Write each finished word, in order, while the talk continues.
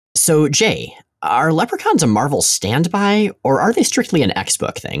So, Jay, are leprechauns a Marvel standby, or are they strictly an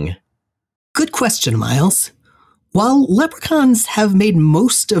X-Book thing? Good question, Miles. While leprechauns have made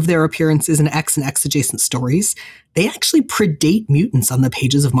most of their appearances in X and X-adjacent stories, they actually predate mutants on the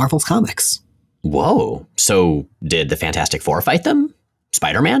pages of Marvel's comics. Whoa, so did the Fantastic Four fight them?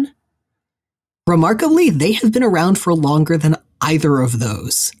 Spider-Man? Remarkably, they have been around for longer than either of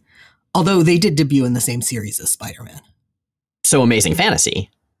those, although they did debut in the same series as Spider-Man. So Amazing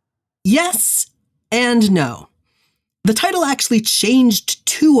Fantasy? Yes and no. The title actually changed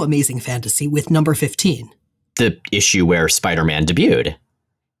to Amazing Fantasy with number 15. The issue where Spider-Man debuted.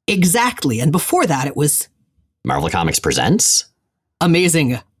 Exactly, and before that it was Marvel Comics Presents?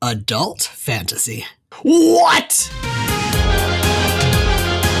 Amazing Adult Fantasy. What?!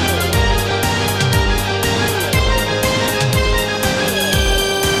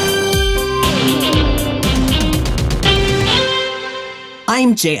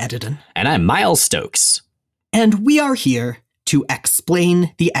 I'm Jay Edidin. And I'm Miles Stokes. And we are here to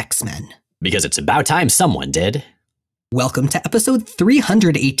explain the X-Men. Because it's about time someone did. Welcome to episode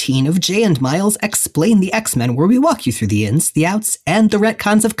 318 of Jay and Miles Explain the X-Men, where we walk you through the ins, the outs, and the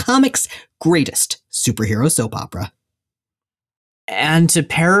retcons of comics' greatest superhero soap opera. And to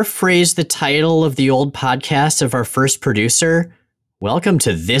paraphrase the title of the old podcast of our first producer, welcome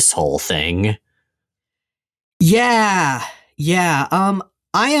to this whole thing. Yeah.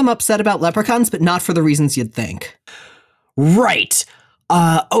 I am upset about leprechauns, but not for the reasons you'd think. Right.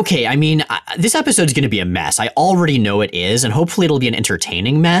 Okay, I mean, this episode's going to be a mess. I already know it is, and hopefully it'll be an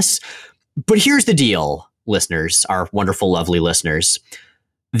entertaining mess. But here's the deal, listeners, our wonderful, lovely listeners.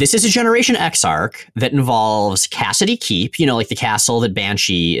 This is a Generation X arc that involves Cassidy Keep, you know, like the castle that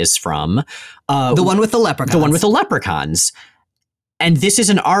Banshee is from. The one with the leprechauns. The one with the leprechauns. And this is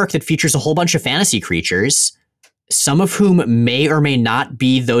an arc that features a whole bunch of fantasy creatures, some of whom may or may not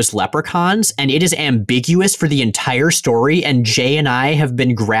be those leprechauns, and it is ambiguous for the entire story, and Jay and I have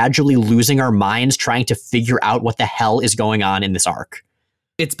been gradually losing our minds trying to figure out what the hell is going on in this arc.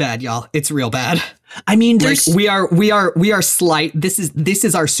 It's bad, y'all. It's real bad. I mean, there's we are slight. This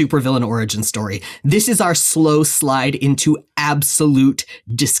is our supervillain origin story. This is our slow slide into absolute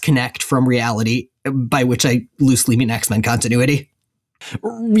disconnect from reality, by which I loosely mean X-Men continuity.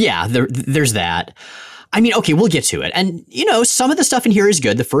 Yeah, there's that. I mean, okay, we'll get to it. And, you know, some of the stuff in here is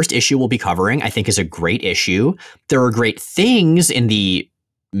good. The first issue we'll be covering, I think, is a great issue. There are great things in the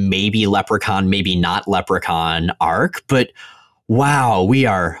maybe leprechaun, maybe not leprechaun arc, but wow, we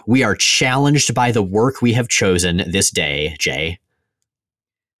are challenged by the work we have chosen this day, Jay.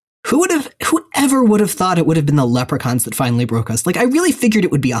 Whoever would have thought it would have been the leprechauns that finally broke us? Like, I really figured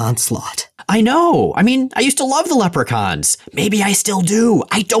it would be Onslaught. I know. I mean, I used to love the leprechauns. Maybe I still do.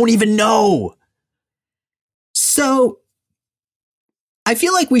 I don't even know. So, I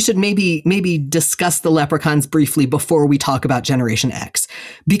feel like we should maybe discuss the leprechauns briefly before we talk about Generation X,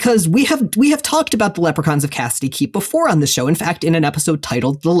 because we have talked about the leprechauns of Cassidy Keep before on the show. In fact, in an episode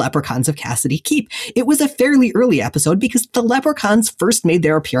titled "The Leprechauns of Cassidy Keep," it was a fairly early episode because the leprechauns first made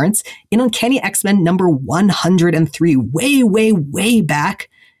their appearance in Uncanny X-Men number 103, way back,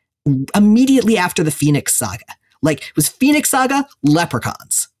 immediately after the Phoenix Saga. Like, it was Phoenix Saga,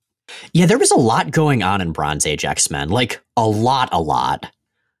 leprechauns. Yeah, there was a lot going on in Bronze Age X-Men. Like, a lot.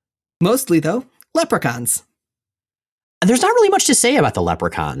 Mostly, though, leprechauns. There's not really much to say about the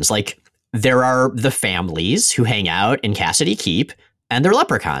leprechauns. Like, there are the families who hang out in Cassidy Keep, and they're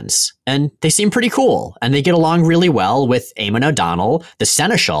leprechauns. And they seem pretty cool. And they get along really well with Eamon O'Donnell, the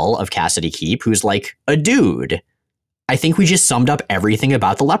seneschal of Cassidy Keep, who's like a dude. I think we just summed up everything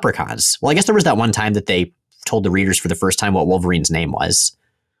about the leprechauns. Well, I guess there was that one time that they told the readers for the first time what Wolverine's name was.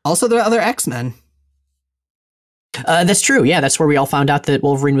 Also, there are other X-Men. That's true. Yeah, that's where we all found out that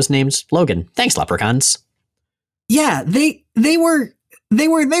Wolverine was named Logan. Thanks, leprechauns. Yeah, they were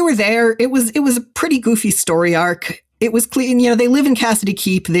there. It was a pretty goofy story arc. It was clean. You know, they live in Cassidy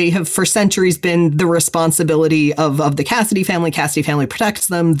Keep. They have for centuries been the responsibility of the Cassidy family. Cassidy family protects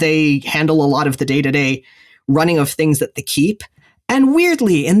them. They handle a lot of the day-to-day running of things at the Keep. And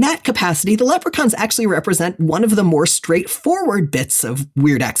weirdly, in that capacity, the leprechauns actually represent one of the more straightforward bits of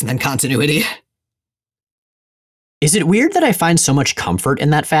weird X-Men continuity. Is it weird that I find so much comfort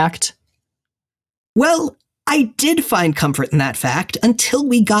in that fact? Well, I did find comfort in that fact until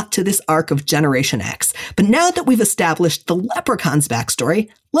we got to this arc of Generation X. But now that we've established the leprechauns' backstory,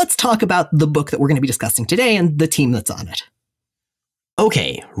 let's talk about the book that we're going to be discussing today and the team that's on it.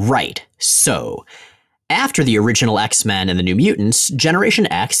 Okay, right. So, after the original X-Men and the New Mutants, Generation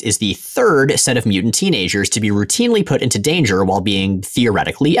X is the third set of mutant teenagers to be routinely put into danger while being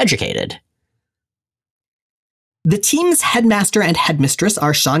theoretically educated. The team's headmaster and headmistress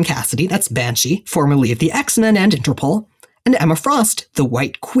are Sean Cassidy, that's Banshee, formerly of the X-Men and Interpol, and Emma Frost, the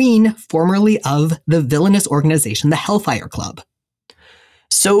White Queen, formerly of the villainous organization, the Hellfire Club.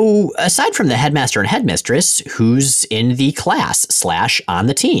 So, aside from the headmaster and headmistress, who's in the class / on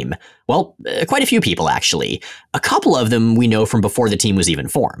the team? Well, quite a few people, actually. A couple of them we know from before the team was even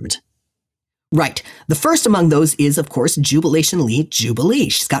formed. Right. The first among those is, of course, Jubilation Lee Jubilee.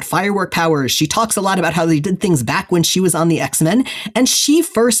 She's got firework powers. She talks a lot about how they did things back when she was on the X-Men, and she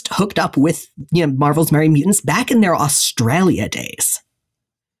first hooked up with Marvel's Merry Mutants back in their Australia days.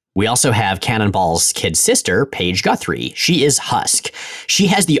 We also have Cannonball's kid sister, Paige Guthrie. She is Husk. She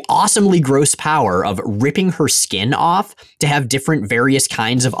has the awesomely gross power of ripping her skin off to have different various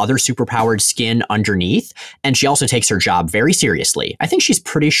kinds of other superpowered skin underneath, and she also takes her job very seriously. I think she's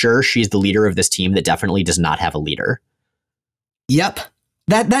pretty sure she's the leader of this team that definitely does not have a leader. Yep.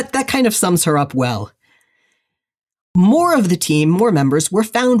 That kind of sums her up well. More of the team, more members, were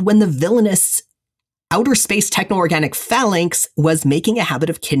found when the villainous outer space techno-organic Phalanx was making a habit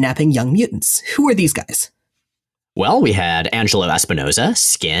of kidnapping young mutants. Who are these guys? Well, we had Angelo Espinosa,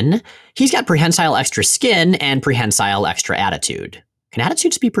 Skin. He's got prehensile extra skin and prehensile extra attitude. Can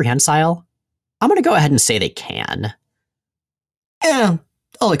attitudes be prehensile? I'm going to go ahead and say they can. Yeah,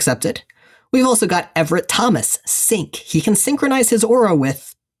 I'll accept it. We've also got Everett Thomas, Sync. He can synchronize his aura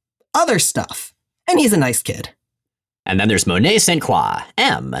with other stuff. And he's a nice kid. And then there's Monet St. Croix,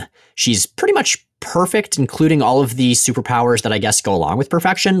 M. She's pretty much perfect, including all of the superpowers that I guess go along with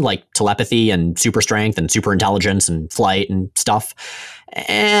perfection, like telepathy and super strength and super intelligence and flight and stuff.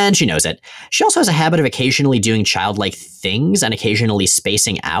 And she knows it. She also has a habit of occasionally doing childlike things and occasionally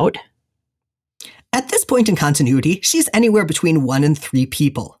spacing out. At this point in continuity, she's anywhere between 1 and 3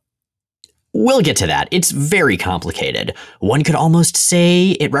 people. We'll get to that. It's very complicated. One could almost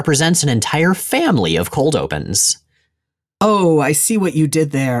say it represents an entire family of cold opens. Oh, I see what you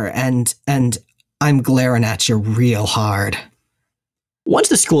did there, and I'm glaring at you real hard. Once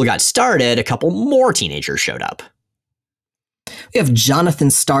the school got started, a couple more teenagers showed up. We have Jonathan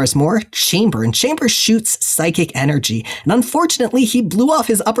Starsmore, Chamber, and Chamber shoots psychic energy, and unfortunately he blew off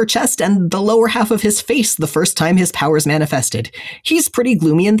his upper chest and the lower half of his face the first time his powers manifested. He's pretty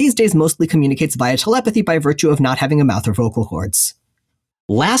gloomy and these days mostly communicates via telepathy by virtue of not having a mouth or vocal cords.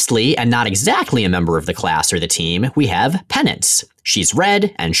 Lastly, and not exactly a member of the class or the team, we have Penance. She's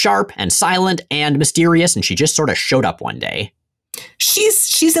red and sharp and silent and mysterious, and she just sort of showed up one day.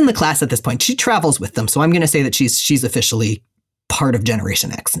 She's in the class at this point. She travels with them, so I'm going to say that she's officially part of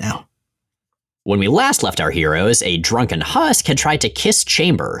Generation X now. When we last left our heroes, a drunken Husk had tried to kiss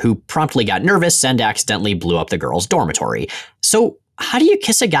Chamber, who promptly got nervous and accidentally blew up the girls' dormitory. So how do you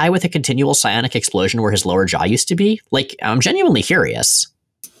kiss a guy with a continual psionic explosion where his lower jaw used to be? Like, I'm genuinely curious.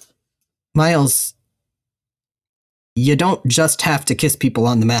 Miles, you don't just have to kiss people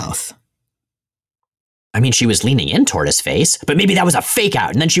on the mouth. I mean, she was leaning in toward his face, but maybe that was a fake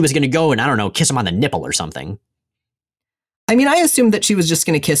out, and then she was going to go and, I don't know, kiss him on the nipple or something. I mean, I assumed that she was just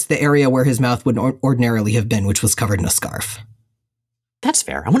going to kiss the area where his mouth would ordinarily have been, which was covered in a scarf. That's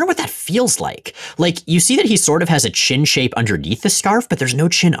fair. I wonder what that feels like. Like, you see that he sort of has a chin shape underneath the scarf, but there's no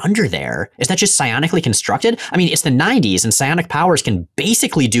chin under there. Is that just psionically constructed? I mean, it's the 90s and psionic powers can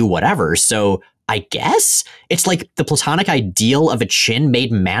basically do whatever, so I guess it's like the platonic ideal of a chin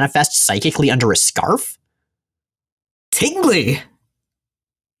made manifest psychically under a scarf? Tingly!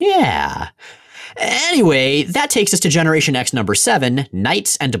 Yeah. Anyway, that takes us to Generation X number 7,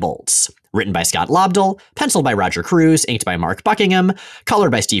 Knights and Bolts. Written by Scott Lobdell, penciled by Roger Cruz, inked by Mark Buckingham,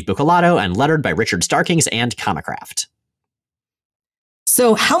 colored by Steve Buccellato, and lettered by Richard Starkings and Comicraft.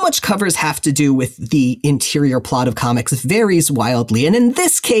 So how much covers have to do with the interior plot of comics varies wildly, and in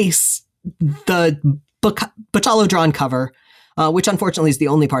this case, the Bachalo drawn cover, which unfortunately is the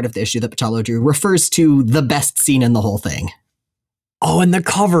only part of the issue that Bachalo drew, refers to the best scene in the whole thing. Oh, and the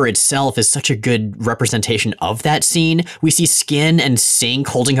cover itself is such a good representation of that scene. We see Skin and Sync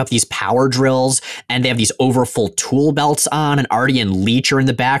holding up these power drills, and they have these overfull tool belts on, and Artie and Leech are in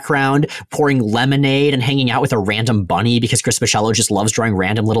the background, pouring lemonade and hanging out with a random bunny because Chris Bachalo just loves drawing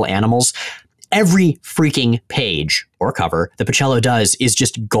random little animals. Every freaking page or cover that Bachalo does is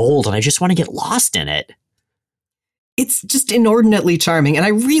just gold, and I just want to get lost in it. It's just inordinately charming, and I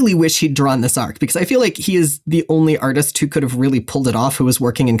really wish he'd drawn this arc, because I feel like he is the only artist who could have really pulled it off who was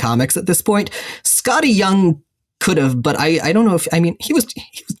working in comics at this point. Scotty Young could have, but I don't know if, I mean, he was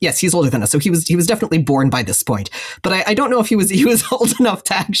yes, he's older than us, so he was definitely born by this point, but I don't know if he was old enough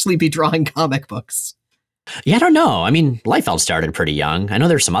to actually be drawing comic books. Yeah, I don't know. I mean, Liefeld started pretty young. I know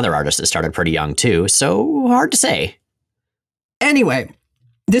there's some other artists that started pretty young too, so hard to say. Anyway,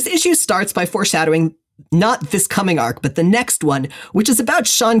 this issue starts by foreshadowing not this coming arc, but the next one, which is about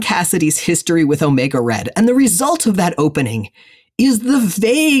Sean Cassidy's history with Omega Red. And the result of that opening is the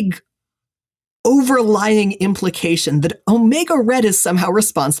vague overlying implication that Omega Red is somehow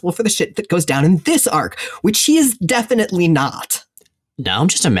responsible for the shit that goes down in this arc, which he is definitely not. Now I'm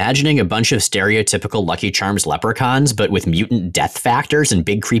just imagining a bunch of stereotypical Lucky Charms leprechauns, but with mutant death factors and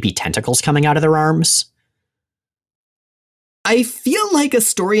big creepy tentacles coming out of their arms. I feel like a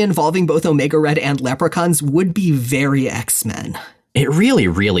story involving both Omega Red and leprechauns would be very X-Men. It really,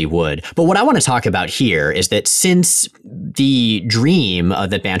 really would. But what I want to talk about here is that since the dream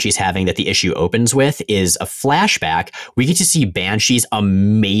that Banshee's having that the issue opens with is a flashback, we get to see Banshee's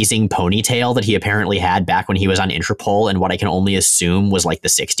amazing ponytail that he apparently had back when he was on Interpol in what I can only assume was like the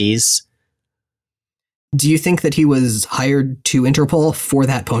 60s. Do you think that he was hired to Interpol for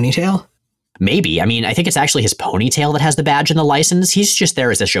that ponytail? Maybe. I mean, I think it's actually his ponytail that has the badge and the license. He's just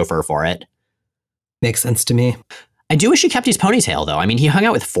there as a chauffeur for it. Makes sense to me. I do wish he kept his ponytail, though. I mean, he hung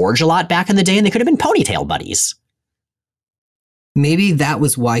out with Forge a lot back in the day, and they could have been ponytail buddies. Maybe that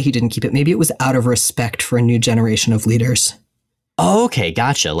was why he didn't keep it. Maybe it was out of respect for a new generation of leaders. Okay,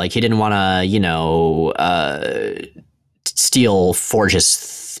 gotcha. Like, he didn't want to, steal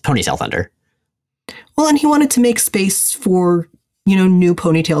Forge's ponytail thunder. Well, and he wanted to make space for, new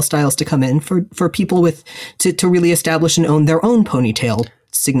ponytail styles to come in for people to really establish and own their own ponytail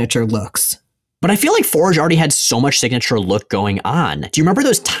signature looks. But I feel like Forge already had so much signature look going on. Do you remember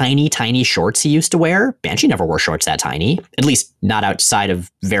those tiny, tiny shorts he used to wear? Banshee never wore shorts that tiny. At least not outside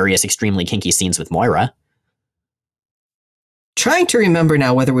of various extremely kinky scenes with Moira. Trying to remember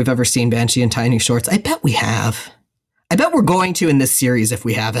now whether we've ever seen Banshee in tiny shorts. I bet we have. I bet we're going to in this series if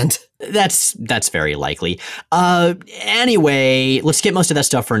we haven't. That's very likely. Anyway, let's skip most of that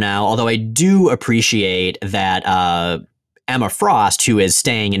stuff for now, although I do appreciate that Emma Frost, who is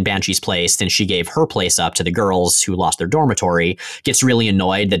staying in Banshee's place since she gave her place up to the girls who lost their dormitory, gets really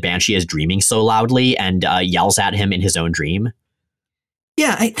annoyed that Banshee is dreaming so loudly and yells at him in his own dream.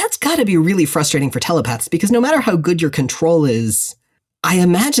 Yeah, that's got to be really frustrating for telepaths, because no matter how good your control is, I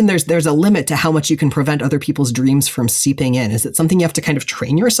imagine there's a limit to how much you can prevent other people's dreams from seeping in. Is it something you have to kind of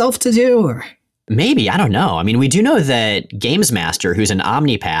train yourself to do, or? Maybe, I don't know. I mean, we do know that Games Master, who's an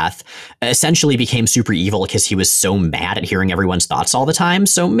omnipath, essentially became super evil because he was so mad at hearing everyone's thoughts all the time.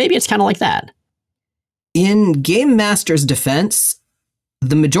 So maybe it's kind of like that. In Game Master's defense,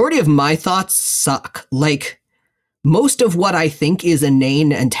 the majority of my thoughts suck. Like, most of what I think is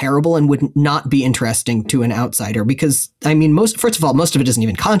inane and terrible and would not be interesting to an outsider, because, I mean, first of all, most of it isn't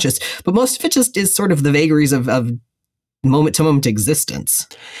even conscious, but most of it just is sort of the vagaries of moment-to-moment existence.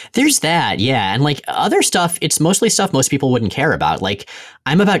 There's that, yeah. And like other stuff, it's mostly stuff most people wouldn't care about. Like,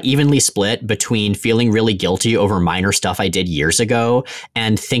 I'm about evenly split between feeling really guilty over minor stuff I did years ago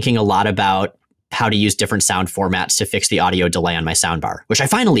and thinking a lot about how to use different sound formats to fix the audio delay on my soundbar, which I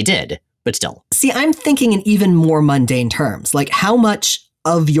finally did, but still. See, I'm thinking in even more mundane terms, like how much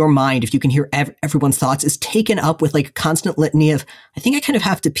of your mind, if you can hear everyone's thoughts, is taken up with like a constant litany of, I think I kind of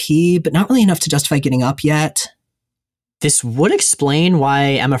have to pee, but not really enough to justify getting up yet. This would explain why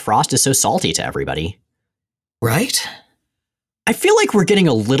Emma Frost is so salty to everybody. Right? I feel like we're getting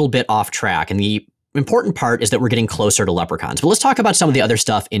a little bit off track, and the important part is that we're getting closer to leprechauns. But let's talk about some of the other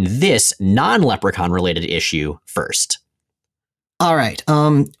stuff in this non-leprechaun related issue first. All right.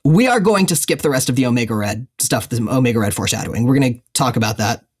 We are going to skip the rest of the Omega Red stuff, the Omega Red foreshadowing. We're going to talk about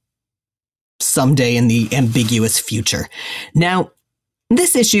that someday in the ambiguous future. Now,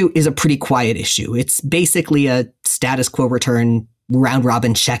 this issue is a pretty quiet issue. It's basically a status quo return,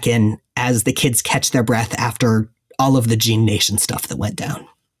 round-robin check-in as the kids catch their breath after all of the Gene Nation stuff that went down.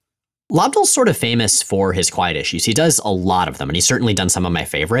 Lobdell's sort of famous for his quiet issues. He does a lot of them, and he's certainly done some of my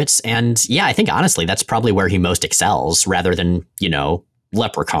favorites. And yeah, I think honestly, that's probably where he most excels, rather than,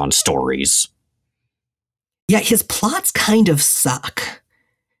 leprechaun stories. Yeah, his plots kind of suck.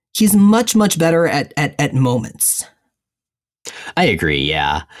 He's much, much better at moments. I agree,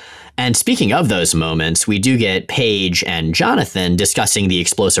 yeah. And speaking of those moments, we do get Paige and Jonathan discussing the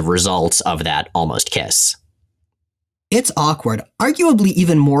explosive results of that almost kiss. It's awkward, arguably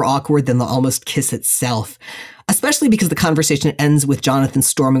even more awkward than the almost kiss itself, especially because the conversation ends with Jonathan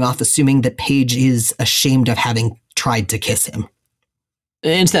storming off, assuming that Paige is ashamed of having tried to kiss him.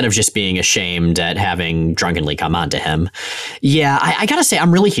 Instead of just being ashamed at having drunkenly come on to him. Yeah, I gotta say,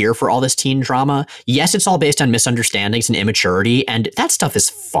 I'm really here for all this teen drama. Yes, it's all based on misunderstandings and immaturity, and that stuff is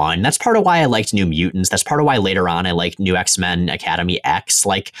fun. That's part of why I liked New Mutants. That's part of why later on I liked New X-Men Academy X.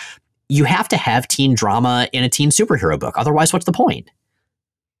 Like, you have to have teen drama in a teen superhero book. Otherwise, what's the point?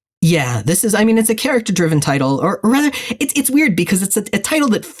 Yeah, this is, I mean, it's a character-driven title, or rather, it's weird because it's a title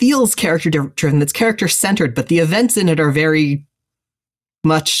that feels character-driven, that's character-centered, but the events in it are very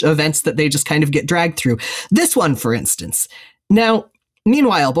much events that they just kind of get dragged through. This one, for instance. Now,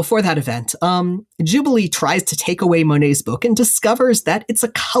 meanwhile, before that event, Jubilee tries to take away Monet's book and discovers that it's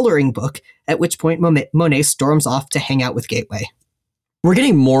a coloring book, at which point Monet storms off to hang out with Gateway. We're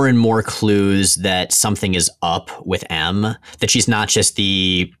getting more and more clues that something is up with M, that she's not just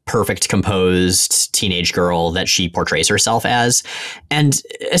the perfect composed teenage girl that she portrays herself as. And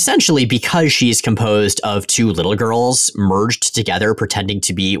essentially, because she's composed of two little girls merged together pretending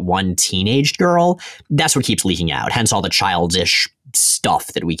to be one teenaged girl, that's what keeps leaking out, hence all the childish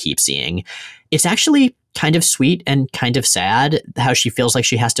stuff that we keep seeing. It's actually kind of sweet and kind of sad how she feels like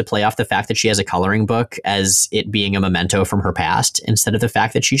she has to play off the fact that she has a coloring book as it being a memento from her past instead of the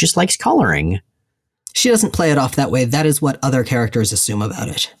fact that she just likes coloring. She doesn't play it off that way. That is what other characters assume about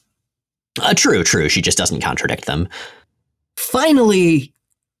it. True. She just doesn't contradict them. Finally,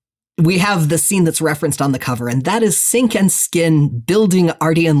 we have the scene that's referenced on the cover, and that is Sink and Skin building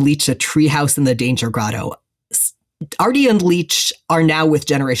Artie and Leech a treehouse in the Danger Grotto. Artie and Leech are now with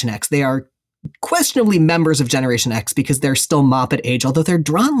Generation X. They are questionably members of Generation X because they're still Moppet age, although they're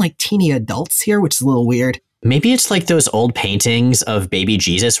drawn like teeny adults here, which is a little weird. Maybe it's like those old paintings of baby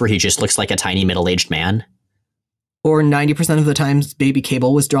Jesus where he just looks like a tiny middle-aged man. Or 90% of the times Baby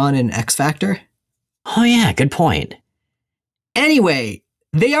Cable was drawn in X Factor. Oh yeah, good point. Anyway,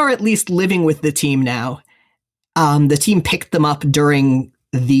 they are at least living with the team now. The team picked them up during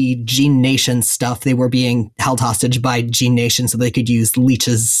the Gene Nation stuff. They were being held hostage by Gene Nation so they could use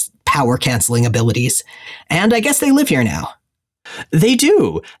Leech's power canceling abilities. And I guess they live here now. They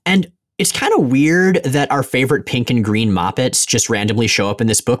do. And it's kind of weird that our favorite pink and green Moppets just randomly show up in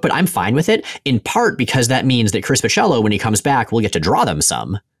this book, but I'm fine with it, in part because that means that Chris Bachalo, when he comes back, will get to draw them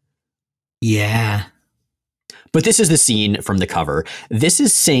some. Yeah. But this is the scene from the cover. This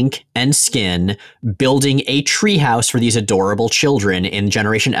is Sink and Skin building a treehouse for these adorable children in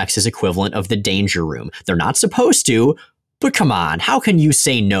Generation X's equivalent of the Danger Room. They're not supposed to, but come on, how can you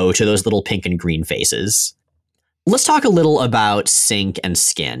say no to those little pink and green faces? Let's talk a little about Sink and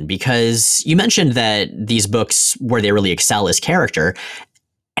Skin, because you mentioned that these books where they really excel is character,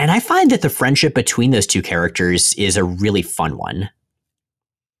 and I find that the friendship between those two characters is a really fun one.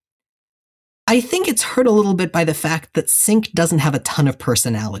 I think it's hurt a little bit by the fact that Sink doesn't have a ton of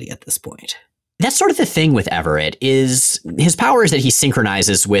personality at this point. That's sort of the thing with Everett, is his power is that he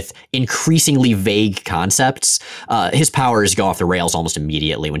synchronizes with increasingly vague concepts. His powers go off the rails almost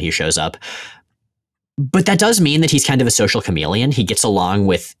immediately when he shows up. But that does mean that he's kind of a social chameleon. He gets along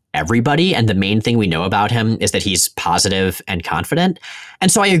with everybody, and the main thing we know about him is that he's positive and confident.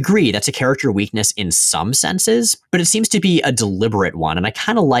 And so I agree, that's a character weakness in some senses, but it seems to be a deliberate one, and I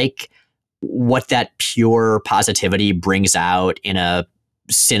kind of like what that pure positivity brings out in a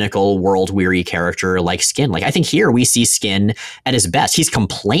cynical, world-weary character like Skin. Like, I think here we see Skin at his best. He's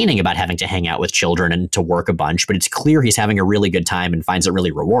complaining about having to hang out with children and to work a bunch, but it's clear he's having a really good time and finds it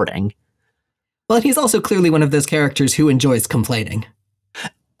really rewarding. Well, he's also clearly one of those characters who enjoys complaining.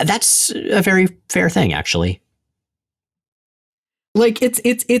 That's a very fair thing, actually. Like,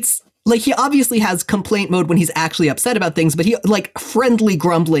 it's like, he obviously has complaint mode when he's actually upset about things, but he, like, friendly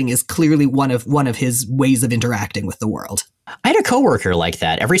grumbling is clearly one of his ways of interacting with the world. I had a coworker like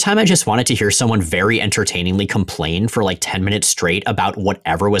that. Every time I just wanted to hear someone very entertainingly complain for like 10 minutes straight about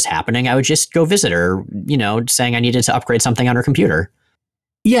whatever was happening, I would just go visit her, saying I needed to upgrade something on her computer.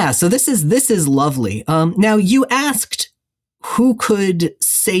 Yeah, so this is lovely. Now, you asked who could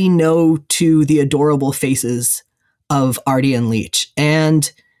say no to the adorable faces of Artie and Leech,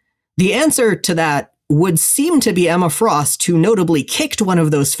 and the answer to that would seem to be Emma Frost, who notably kicked one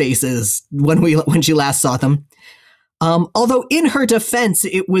of those faces when she last saw them. Although in her defense,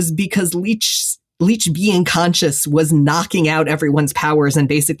 it was because Leech being conscious was knocking out everyone's powers and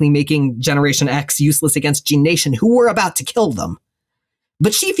basically making Generation X useless against Gene Nation, who were about to kill them.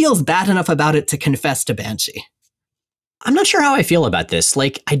 But she feels bad enough about it to confess to Banshee. I'm not sure how I feel about this.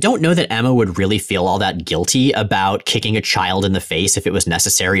 Like, I don't know that Emma would really feel all that guilty about kicking a child in the face if it was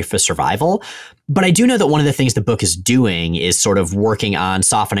necessary for survival. But I do know that one of the things the book is doing is sort of working on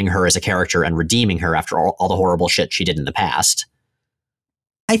softening her as a character and redeeming her after all the horrible shit she did in the past.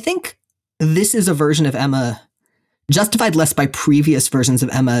 I think this is a version of Emma justified less by previous versions of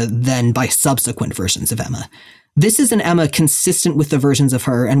Emma than by subsequent versions of Emma. This is an Emma consistent with the versions of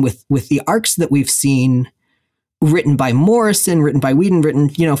her and with the arcs that we've seen written by Morrison, written by Whedon, written,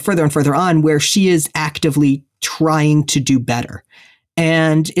 further and further on, where she is actively trying to do better.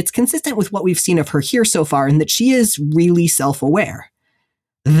 And it's consistent with what we've seen of her here so far in that she is really self-aware.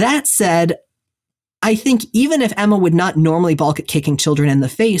 That said, I think even if Emma would not normally balk at kicking children in the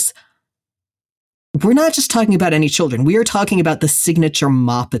face, we're not just talking about any children. We are talking about the signature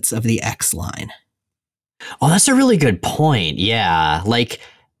moppets of the X line. Oh, that's a really good point. Yeah. Like,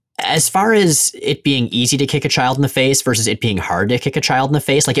 as far as it being easy to kick a child in the face versus it being hard to kick a child in the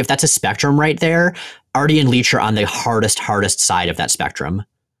face, like if that's a spectrum right there, Artie and Leech are on the hardest side of that spectrum.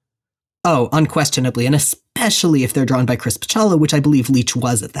 Oh, unquestionably, and especially if they're drawn by Chris Pachalo, which I believe Leech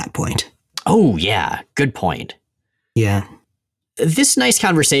was at that point. Oh, yeah. Good point. Yeah. This nice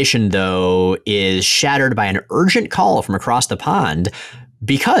conversation, though, is shattered by an urgent call from across the pond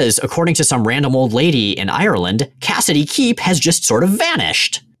because, according to some random old lady in Ireland, Cassidy Keep has just sort of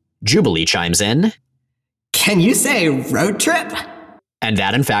vanished. Jubilee chimes in. Can you say road trip? And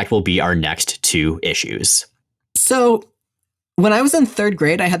that, in fact, will be our next 2 issues. So, when I was in 3rd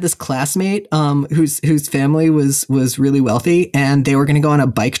grade, I had this classmate whose family was really wealthy, and they were going to go on a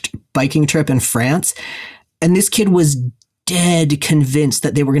biking trip in France. And this kid was dead convinced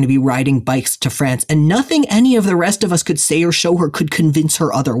that they were going to be riding bikes to France, and nothing any of the rest of us could say or show her could convince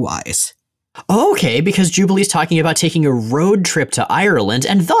her otherwise. Okay, because Jubilee's talking about taking a road trip to Ireland,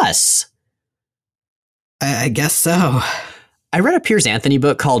 and thus... I guess so. I read a Piers Anthony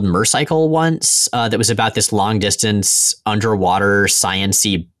book called Mercycle once that was about this long-distance underwater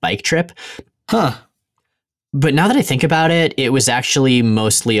science-y bike trip. Huh. But now that I think about it, it was actually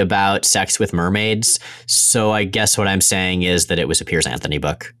mostly about sex with mermaids. So I guess what I'm saying is that it was a Piers Anthony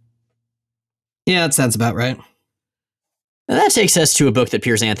book. Yeah, it sounds about right. That takes us to a book that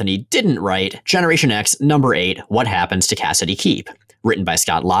Piers Anthony didn't write, Generation X, number 8, What Happens to Cassidy Keep. Written by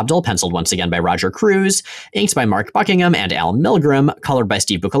Scott Lobdell, penciled once again by Roger Cruz, inked by Mark Buckingham and Al Milgram, colored by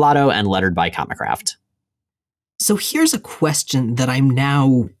Steve Buccellato, and lettered by Comicraft. So here's a question that I'm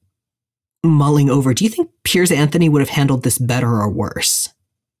now mulling over. Do you think Piers Anthony would have handled this better or worse?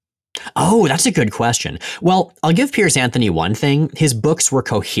 Oh, that's a good question. Well, I'll give Piers Anthony one thing. His books were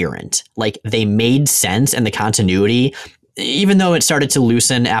coherent. Like, they made sense, and the continuity, even though it started to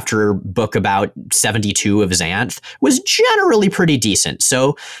loosen after book about 72 of Xanth, was generally pretty decent.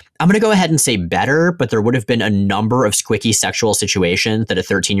 So I'm going to go ahead and say better, but there would have been a number of squicky sexual situations that a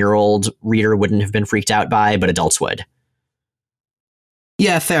 13-year-old reader wouldn't have been freaked out by, but adults would.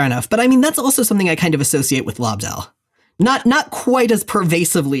 Yeah, fair enough. But I mean, that's also something I kind of associate with Lobdell. Not quite as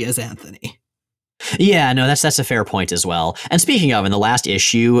pervasively as Anthony. Yeah, no, that's a fair point as well. And speaking of, in the last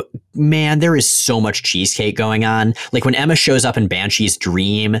issue, man, there is so much cheesecake going on. Like when Emma shows up in Banshee's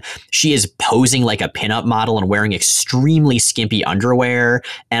dream, she is posing like a pinup model and wearing extremely skimpy underwear,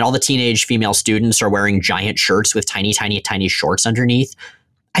 and all the teenage female students are wearing giant shirts with tiny shorts underneath.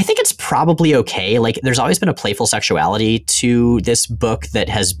 I think it's probably okay. Like, there's always been a playful sexuality to this book that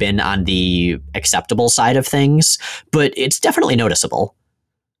has been on the acceptable side of things, but it's definitely noticeable.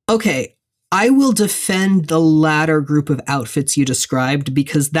 Okay, I will defend the latter group of outfits you described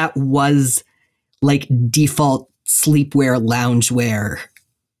because that was like default sleepwear, loungewear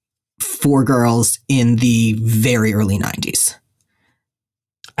for girls in the very early 90s.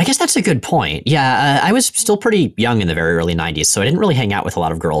 I guess that's a good point. Yeah, I was still pretty young in the very early 90s, so I didn't really hang out with a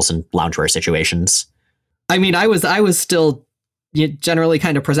lot of girls in loungewear situations. I mean, I was still generally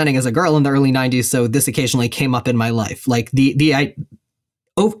kind of presenting as a girl in the early 90s, so this occasionally came up in my life. Like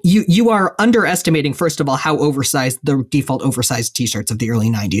you are underestimating, first of all, how oversized the default oversized t-shirts of the early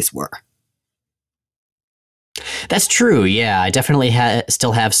 90s were. That's true. Yeah, I definitely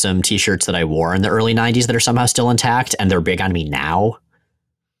still have some t-shirts that I wore in the early 90s that are somehow still intact, and they're big on me now.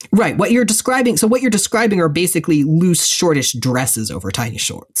 Right. What you're describing are basically loose, shortish dresses over tiny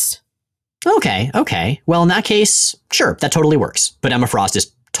shorts. Okay. Well, in that case, sure, that totally works. But Emma Frost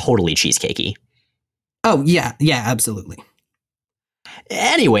is totally cheesecakey. Oh, yeah, absolutely.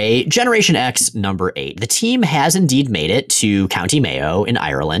 Anyway, Generation X number 8. The team has indeed made it to County Mayo in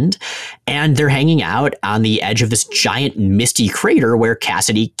Ireland, and they're hanging out on the edge of this giant misty crater where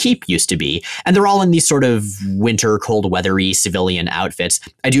Cassidy Keep used to be. And they're all in these sort of winter, cold weathery civilian outfits.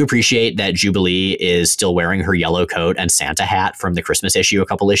 I do appreciate that Jubilee is still wearing her yellow coat and Santa hat from the Christmas issue a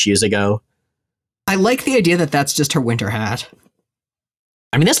couple issues ago. I like the idea that that's just her winter hat.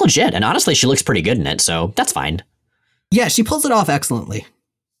 I mean, that's legit, and honestly, she looks pretty good in it, so that's fine. Yeah, she pulls it off excellently.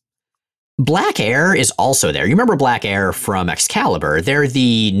 Black Air is also there. You remember Black Air from Excalibur. They're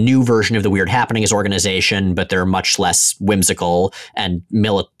the new version of the Weird Happenings organization, but they're much less whimsical and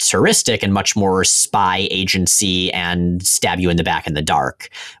militaristic and much more spy agency and stab you in the back in the dark.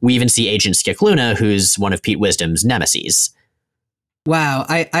 We even see Agent Skikluna, who's one of Pete Wisdom's nemeses. Wow,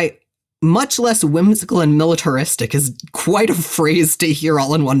 I much less whimsical and militaristic is quite a phrase to hear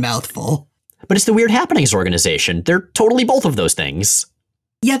all in one mouthful. But it's the Weird Happenings organization. They're totally both of those things.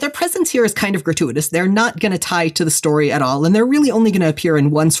 Yeah, their presence here is kind of gratuitous. They're not going to tie to the story at all, and they're really only going to appear in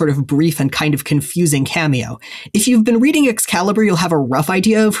one sort of brief and kind of confusing cameo. If you've been reading Excalibur, you'll have a rough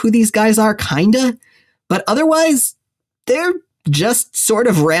idea of who these guys are, kinda, but otherwise, they're just sort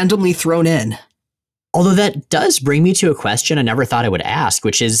of randomly thrown in. Although that does bring me to a question I never thought I would ask,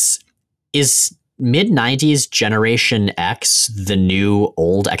 which is mid-90s Generation X the new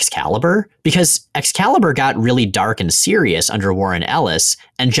old Excalibur? Because Excalibur got really dark and serious under Warren Ellis,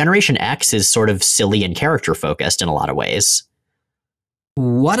 and Generation X is sort of silly and character-focused in a lot of ways.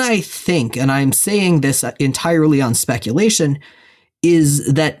 What I think, and I'm saying this entirely on speculation, is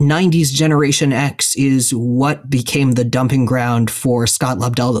that 90s Generation X is what became the dumping ground for Scott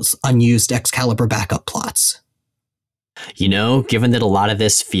Lobdell's unused Excalibur backup plots. You know, given that a lot of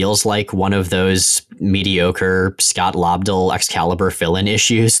this feels like one of those mediocre Scott Lobdell Excalibur fill-in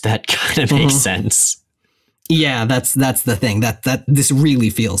issues, that kind of makes sense. Yeah, that's the thing. That this really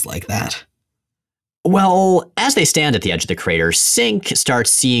feels like that. Well, as they stand at the edge of the crater, Sync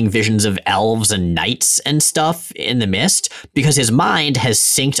starts seeing visions of elves and knights and stuff in the mist because his mind has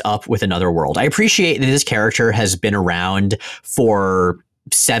synced up with another world. I appreciate that this character has been around for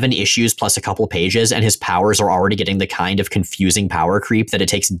 7 issues plus a couple pages, and his powers are already getting the kind of confusing power creep that it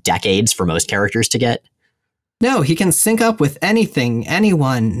takes decades for most characters to get. No, he can sync up with anything,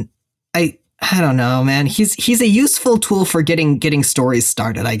 anyone. I don't know, man. He's a useful tool for getting stories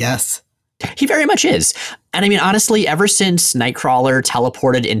started, I guess. He very much is. And I mean, honestly, ever since Nightcrawler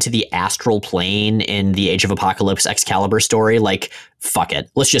teleported into the astral plane in the Age of Apocalypse Excalibur story, like, fuck it.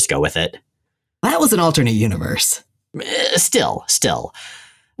 Let's just go with it. That was an alternate universe. Still.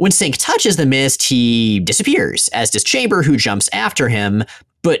 When Sync touches the mist, he disappears, as does Chamber, who jumps after him,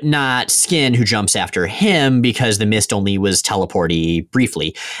 but not Skin, who jumps after him because the mist only was teleporty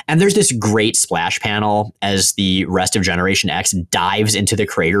briefly. And there's this great splash panel as the rest of Generation X dives into the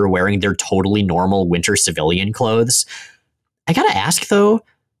crater wearing their totally normal winter civilian clothes. I gotta ask, though,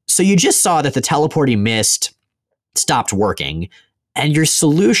 so you just saw that the teleporty mist stopped working, and your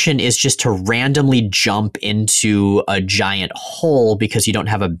solution is just to randomly jump into a giant hole because you don't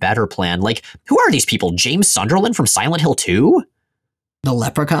have a better plan. Like, who are these people? James Sunderland from Silent Hill 2? The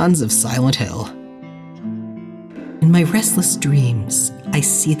Leprechauns of Silent Hill. In my restless dreams, I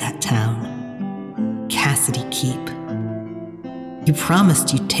see that town, Cassidy Keep. You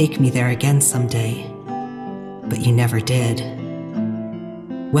promised you'd take me there again someday, but you never did.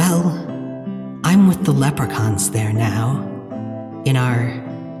 Well, I'm with the Leprechauns there now, in our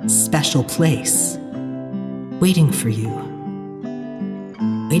special place, waiting for you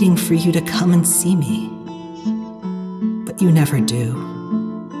to come and see me. But you never do.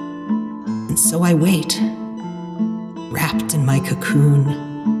 And so I wait, wrapped in my cocoon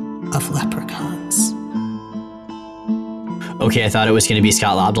of leprechauns. Okay, I thought it was going to be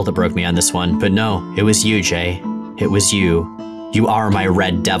Scott Lobdell that broke me on this one, but no, it was you, Jay. It was you. You are my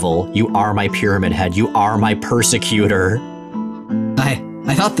red devil. You are my pyramid head. You are my persecutor.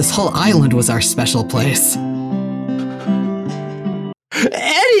 I thought this whole island was our special place.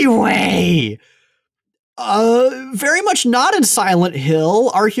 Anyway, very much not in Silent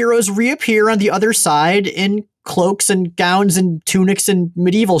Hill. Our heroes reappear on the other side in cloaks and gowns and tunics and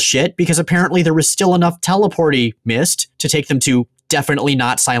medieval shit because apparently there was still enough teleporty mist to take them to definitely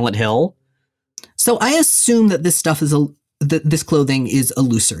not Silent Hill. So I assume that this stuff is this clothing is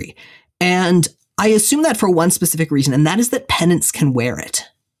illusory. And I assume that for one specific reason, and that is that Penance can wear it.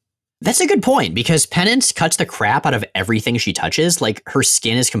 That's a good point, because Penance cuts the crap out of everything she touches. Like, her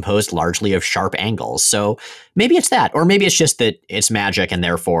skin is composed largely of sharp angles. So maybe it's that, or maybe it's just that it's magic and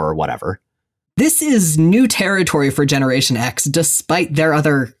therefore whatever. This is new territory for Generation X, despite their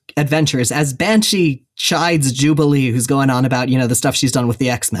other adventures, as Banshee chides Jubilee, who's going on about, the stuff she's done with the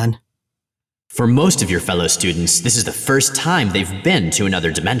X-Men. For most of your fellow students, this is the first time they've been to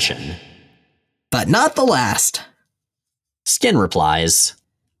another dimension. But not the last. Skin replies,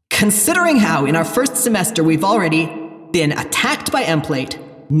 considering how in our first semester we've already been attacked by Emplate,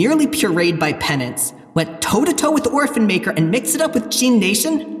 nearly pureed by Penance, went toe-to-toe with Orphan Maker and mixed it up with Gene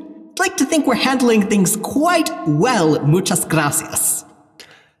Nation, I'd like to think we're handling things quite well, muchas gracias.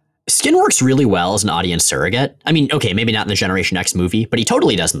 Skin works really well as an audience surrogate. I mean, okay, maybe not in the Generation X movie, but he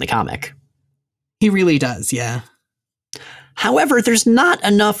totally does in the comic. He really does, yeah. However, there's not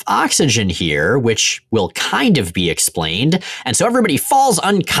enough oxygen here, which will kind of be explained, and so everybody falls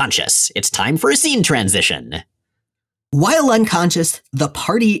unconscious. It's time for a scene transition. While unconscious, the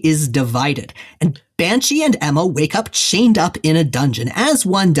party is divided, and Banshee and Emma wake up chained up in a dungeon, as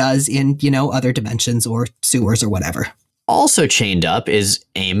one does in, other dimensions or sewers or whatever. Also chained up is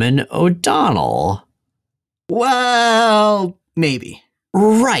Eamon O'Donnell. Well, maybe.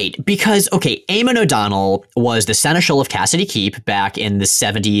 Right, because, okay, Eamon O'Donnell was the Seneschal of Cassidy Keep back in the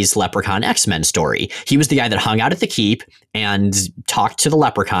 70s Leprechaun X-Men story. He was the guy that hung out at the Keep and talked to the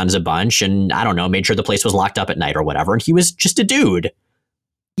leprechauns a bunch and, I don't know, made sure the place was locked up at night or whatever, and he was just a dude.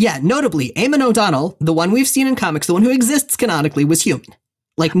 Yeah, notably, Eamon O'Donnell, the one we've seen in comics, the one who exists canonically, was human.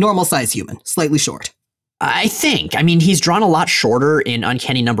 Like normal-size human, slightly short. I think. I mean, he's drawn a lot shorter in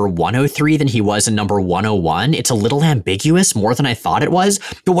Uncanny number 103 than he was in number 101. It's a little ambiguous, more than I thought it was.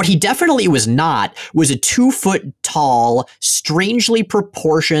 But what he definitely was not was a 2-foot tall, strangely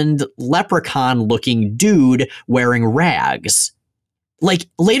proportioned leprechaun-looking dude wearing rags. Like,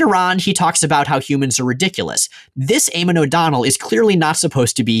 later on, he talks about how humans are ridiculous. This Eamon O'Donnell is clearly not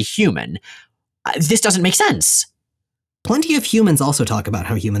supposed to be human. This doesn't make sense. Plenty of humans also talk about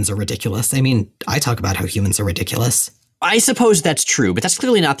how humans are ridiculous. I mean, I talk about how humans are ridiculous. I suppose that's true, but that's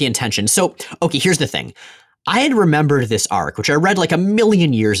clearly not the intention. So, okay, here's the thing. I had remembered this arc, which I read like a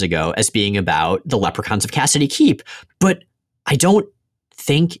million years ago, as being about the leprechauns of Cassidy Keep, but I don't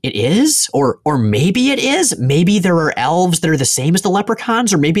think it is, or maybe it is. Maybe there are elves that are the same as the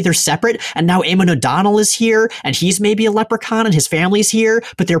leprechauns, or maybe they're separate, and now Eamon O'Donnell is here, and he's maybe a leprechaun, and his family's here,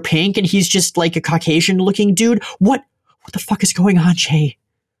 but they're pink, and he's just like a Caucasian-looking dude. What the fuck is going on, Jay?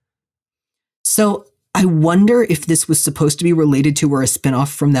 So, I wonder if this was supposed to be related to or a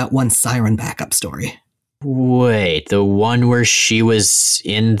spinoff from that one Siren backup story. Wait, the one where she was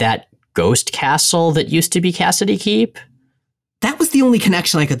in that ghost castle that used to be Cassidy Keep? That was the only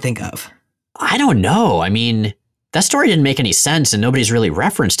connection I could think of. I don't know. I mean, that story didn't make any sense and nobody's really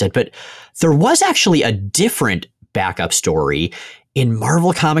referenced it, but there was actually a different backup story in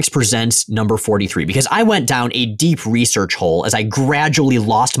Marvel Comics Presents number 43, because I went down a deep research hole as I gradually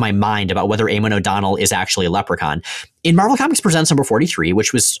lost my mind about whether Eamon O'Donnell is actually a leprechaun. In Marvel Comics Presents number 43,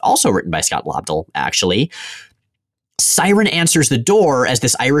 which was also written by Scott Lobdell, actually, Siren answers the door as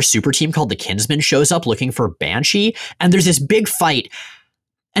this Irish super team called the Kinsmen shows up looking for Banshee, and there's this big fight.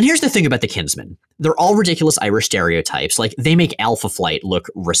 And here's the thing about the Kinsmen. They're all ridiculous Irish stereotypes. Like, they make Alpha Flight look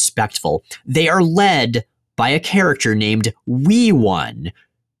respectful. They are led by a character named Wee One,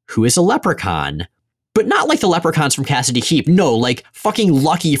 who is a leprechaun. But not like the leprechauns from Cassidy Keep. No, like fucking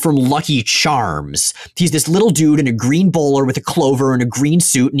Lucky from Lucky Charms. He's this little dude in a green bowler with a clover and a green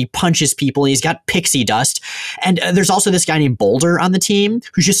suit, and he punches people, and he's got pixie dust. And there's also this guy named Boulder on the team,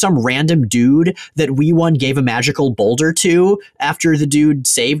 who's just some random dude that Wee One gave a magical boulder to after the dude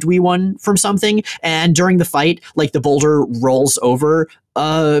saved Wee One from something. And during the fight, like, the boulder rolls over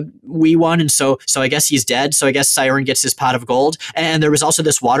Wee One, and so I guess he's dead. So I guess Siren gets his pot of gold. And there was also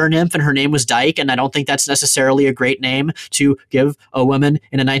this water nymph, and her name was Dyke, and I don't think that's necessarily a great name to give a woman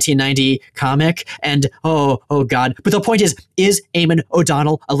in a 1990 comic. And oh god. But the point is Eamon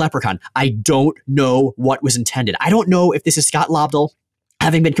O'Donnell a leprechaun? I don't know what was intended. I don't know if this is Scott Lobdell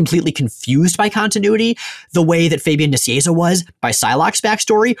having been completely confused by continuity the way that Fabian Nicieza was by Psylocke's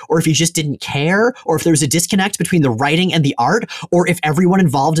backstory, or if he just didn't care, or if there was a disconnect between the writing and the art, or if everyone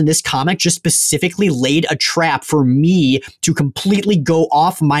involved in this comic just specifically laid a trap for me to completely go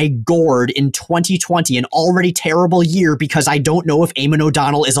off my gourd in 2020, an already terrible year, because I don't know if Eamon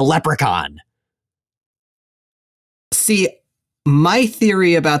O'Donnell is a leprechaun. See, my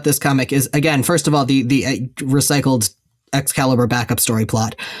theory about this comic is, again, first of all, the recycled Excalibur backup story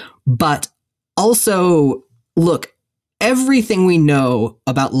plot, but also, look, everything we know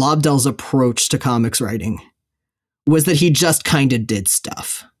about Lobdell's approach to comics writing was that he just kind of did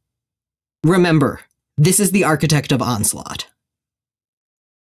stuff. Remember, this is the architect of Onslaught.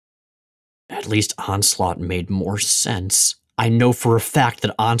 At least Onslaught made more sense. I know for a fact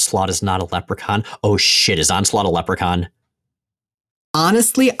that Onslaught is not a leprechaun. Oh shit, is Onslaught a leprechaun?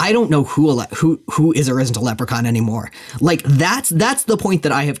 Honestly, I don't know who is or isn't a leprechaun anymore. Like, that's the point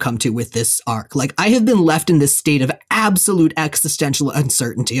that I have come to with this arc. Like, I have been left in this state of absolute existential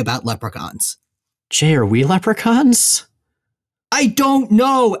uncertainty about leprechauns. Jay, are we leprechauns? I don't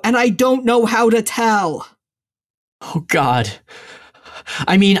know, and I don't know how to tell. Oh god.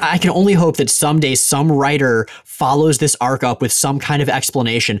 I mean, I can only hope that someday some writer follows this arc up with some kind of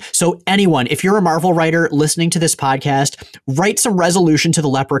explanation. So anyone, if you're a Marvel writer listening to this podcast, write some resolution to the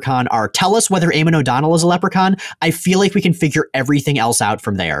Leprechaun arc. Tell us whether Eamon O'Donnell is a leprechaun. I feel like we can figure everything else out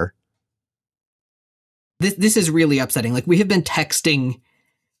from there. This is really upsetting. Like, we have been texting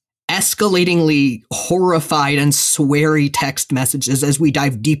escalatingly horrified and sweary text messages as we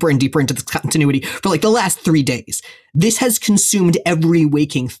dive deeper and deeper into this continuity for like the last 3 days. This has consumed every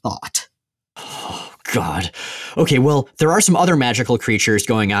waking thought. Oh, God. Okay, well, there are some other magical creatures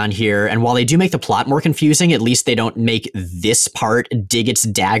going on here, and while they do make the plot more confusing, at least they don't make this part dig its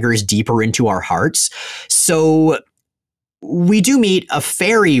daggers deeper into our hearts. So we do meet a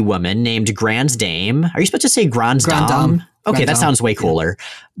fairy woman named Grand's Dame. Are you supposed to say Grand's Grand Dame? Dame. Okay, Grand that Dame. sounds way cooler. Yeah.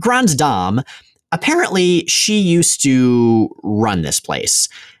 Grand's Dame. Apparently, she used to run this place.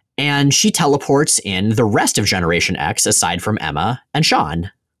 And she teleports in the rest of Generation X aside from Emma and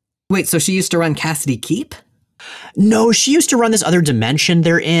Sean. Wait, so she used to run Cassidy Keep? No, she used to run this other dimension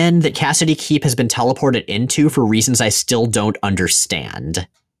they're in that Cassidy Keep has been teleported into for reasons I still don't understand.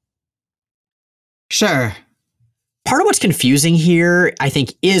 Sure. Part of what's confusing here, I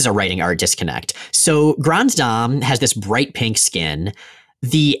think, is a writing art disconnect. So Grand's Dame has this bright pink skin.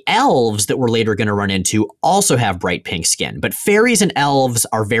 The elves that we're later going to run into also have bright pink skin, but fairies and elves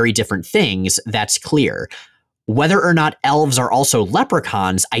are very different things. That's clear. Whether or not elves are also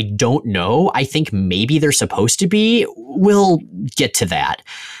leprechauns, I don't know. I think maybe they're supposed to be. We'll get to that.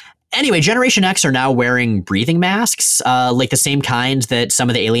 Anyway, Generation X are now wearing breathing masks, like the same kinds that some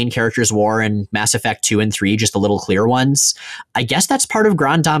of the alien characters wore in Mass Effect 2 and 3, just the little clear ones. I guess that's part of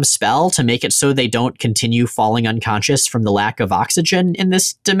Grand Dame's spell to make it so they don't continue falling unconscious from the lack of oxygen in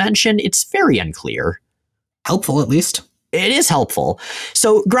this dimension. It's very unclear. Helpful, at least. It is helpful.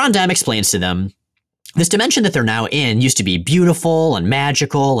 So Grand Dame explains to them, this dimension that they're now in used to be beautiful and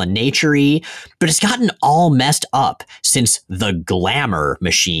magical and naturey, but it's gotten all messed up since the glamour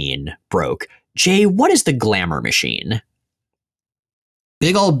machine broke. Jay, what is the glamour machine?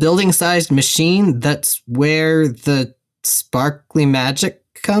 Big old building-sized machine. That's where the sparkly magic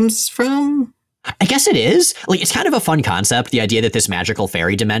comes from? I guess it is. Like, it's kind of a fun concept, the idea that this magical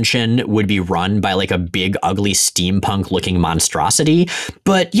fairy dimension would be run by like a big, ugly, steampunk-looking monstrosity.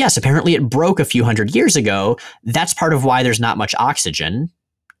 But yes, apparently it broke a few hundred years ago. That's part of why there's not much oxygen.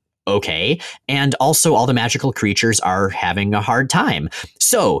 Okay. And also all the magical creatures are having a hard time.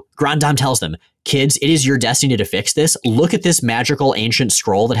 So Grand Dame tells them, kids, it is your destiny to fix this. Look at this magical ancient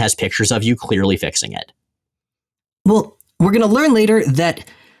scroll that has pictures of you clearly fixing it. Well, we're going to learn later that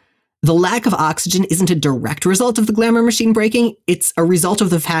the lack of oxygen isn't a direct result of the glamour machine breaking. It's a result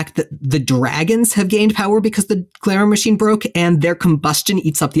of the fact that the dragons have gained power because the glamour machine broke, and their combustion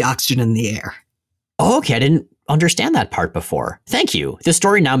eats up the oxygen in the air. Oh, okay, I didn't understand that part before. Thank you. This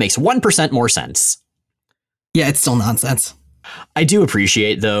story now makes 1% more sense. Yeah, it's still nonsense. I do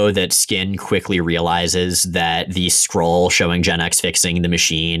appreciate, though, that Skin quickly realizes that the scroll showing Gen X fixing the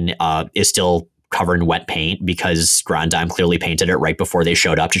machine is still covered in wet paint because Grand Dame clearly painted it right before they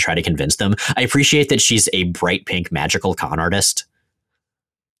showed up to try to convince them. I appreciate that she's a bright pink magical con artist.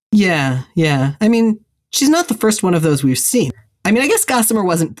 Yeah. I mean, she's not the first one of those we've seen. I mean, I guess Gossamer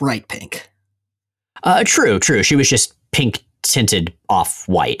wasn't bright pink. True. She was just pink tinted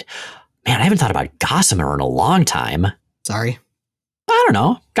off-white. Man, I haven't thought about Gossamer in a long time. Sorry. I don't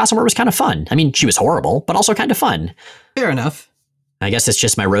know. Gossamer was kind of fun. I mean, she was horrible, but also kind of fun. Fair enough. I guess it's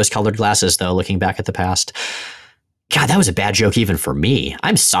just my rose-colored glasses, though, looking back at the past. God, that was a bad joke even for me.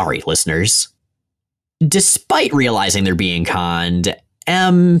 I'm sorry, listeners. Despite realizing they're being conned,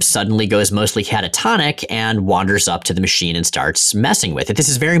 M suddenly goes mostly catatonic and wanders up to the machine and starts messing with it. This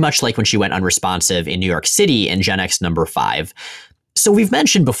is very much like when she went unresponsive in New York City in Gen X number 5. So we've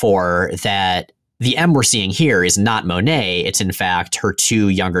mentioned before that the M we're seeing here is not Monet. It's in fact her two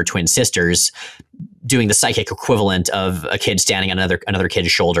younger twin sisters doing the psychic equivalent of a kid standing on another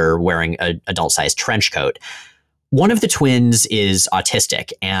kid's shoulder wearing an adult-sized trench coat. One of the twins is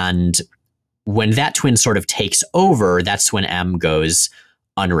autistic, and when that twin sort of takes over, that's when M goes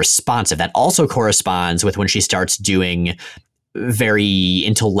unresponsive. That also corresponds with when she starts doing very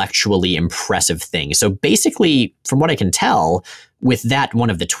intellectually impressive things. So basically, from what I can tell, with that one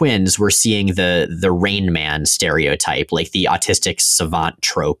of the twins, we're seeing the Rain Man stereotype, like the autistic savant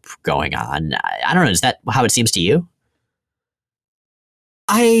trope going on. I don't know. Is that how it seems to you?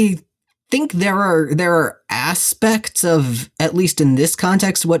 I think there are aspects of, at least in this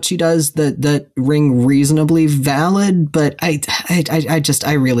context, what she does that ring reasonably valid, but I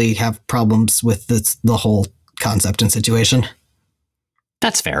really have problems with the whole concept and situation.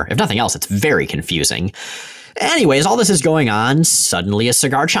 That's fair. If nothing else, it's very confusing. Anyways, all this is going on, suddenly a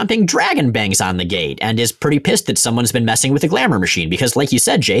cigar-chomping dragon bangs on the gate and is pretty pissed that someone's been messing with the glamour machine because, like you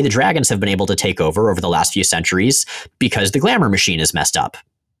said, Jay, the dragons have been able to take over the last few centuries because the glamour machine is messed up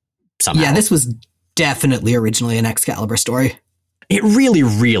somehow. Yeah, this was definitely originally an Excalibur story. It really,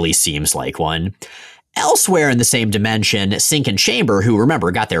 really seems like one. Elsewhere in the same dimension, Sink and Chamber, who,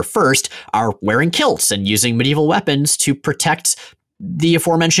 remember, got there first, are wearing kilts and using medieval weapons to protect the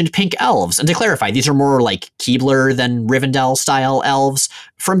aforementioned pink elves. And to clarify, these are more like Keebler than Rivendell-style elves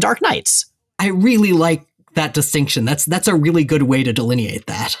from Dark Knights. I really like that distinction. That's a really good way to delineate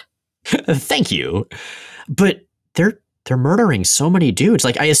that. Thank you. But they're they're murdering so many dudes.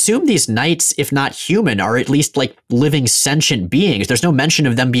 Like, I assume these knights, if not human, are at least like living sentient beings. There's no mention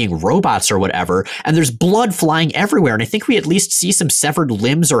of them being robots or whatever. And there's blood flying everywhere. And I think we at least see some severed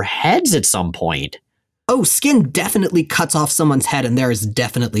limbs or heads at some point. Oh, Skin definitely cuts off someone's head and there is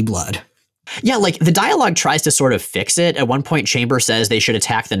definitely blood. Yeah, like the dialogue tries to sort of fix it. At one point, Chamber says they should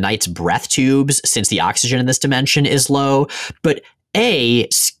attack the knight's breath tubes since the oxygen in this dimension is low. But A,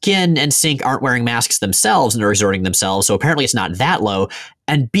 Skin and Sync aren't wearing masks themselves and are exerting themselves, so apparently it's not that low.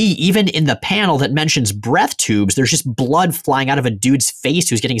 And B, even in the panel that mentions breath tubes, there's just blood flying out of a dude's face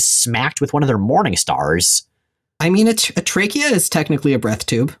who's getting smacked with one of their morning stars. I mean, a trachea is technically a breath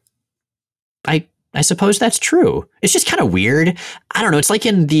tube. I suppose that's true. It's just kind of weird. I don't know. It's like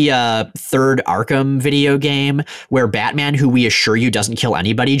in the third Arkham video game where Batman, who we assure you doesn't kill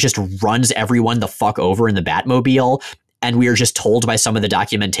anybody, just runs everyone the fuck over in the Batmobile. And we are just told by some of the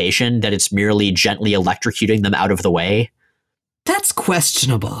documentation that it's merely gently electrocuting them out of the way. That's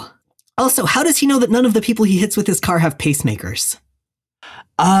questionable. Also, how does he know that none of the people he hits with his car have pacemakers?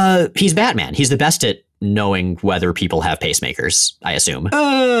 He's Batman. He's the best at knowing whether people have pacemakers, I assume.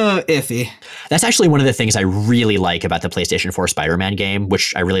 Iffy. That's actually one of the things I really like about the PlayStation 4 Spider-Man game,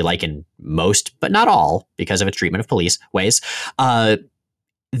 which I really like in most, but not all, because of its treatment of police ways.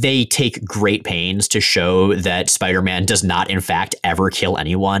 They take great pains to show that Spider-Man does not, in fact, ever kill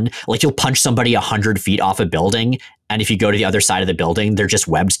anyone. Like, you'll punch somebody 100 feet off a building, and if you go to the other side of the building, they're just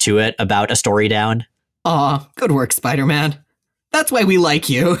webbed to it about a story down. Aw, good work, Spider-Man. That's why we like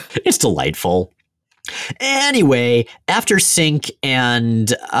you. It's delightful. Anyway, after Sync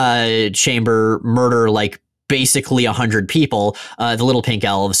and Chamber murder like basically 100 people, the little pink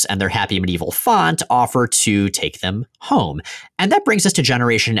elves and their happy medieval font offer to take them home. And that brings us to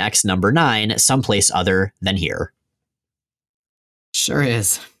Generation X number 9, someplace other than here. Sure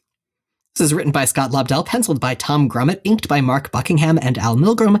is. This is written by Scott Lobdell, penciled by Tom Grummett, inked by Mark Buckingham and Al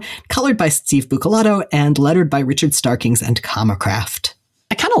Milgrom, colored by Steve Buccellato, and lettered by Richard Starkings and Comicraft.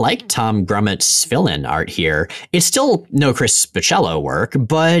 I kind of like Tom Grummett's fill-in art here. It's still no Chris Bachalo work,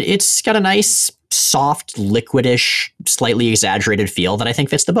 but it's got a nice, soft, liquidish, slightly exaggerated feel that I think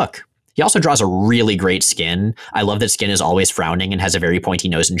fits the book. He also draws a really great Skin. I love that Skin is always frowning and has a very pointy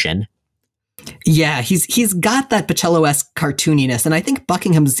nose and chin. Yeah, he's got that Bachalo-esque cartooniness, and I think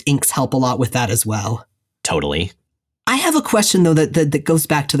Buckingham's inks help a lot with that as well. Totally. I have a question, though, that goes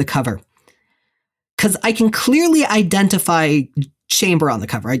back to the cover. Because I can clearly identify Chamber on the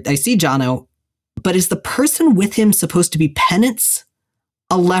cover. I see Jono, but is the person with him supposed to be Penance,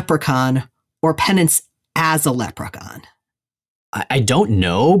 a leprechaun, or Penance as a leprechaun? I don't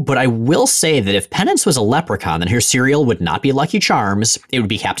know, but I will say that if Penance was a leprechaun, then her cereal would not be Lucky Charms. It would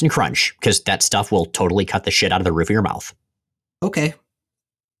be Captain Crunch, because that stuff will totally cut the shit out of the roof of your mouth. Okay.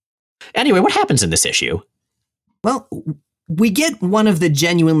 Anyway, what happens in this issue? Well, we get one of the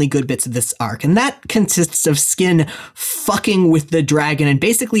genuinely good bits of this arc, and that consists of Skin fucking with the dragon and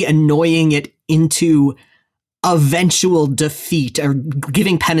basically annoying it into eventual defeat, or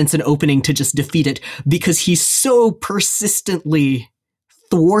giving Penance an opening to just defeat it, because he so persistently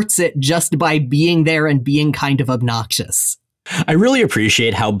thwarts it just by being there and being kind of obnoxious. I really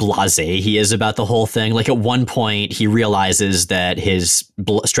appreciate how blasé he is about the whole thing. Like, at one point, he realizes that his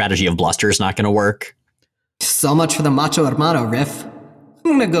strategy of bluster is not going to work. So much for the Macho Hermano riff.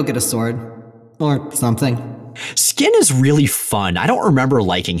 I'm gonna go get a sword. Or something. Skin is really fun. I don't remember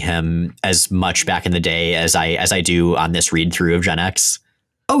liking him as much back in the day as I do on this read through of Gen X.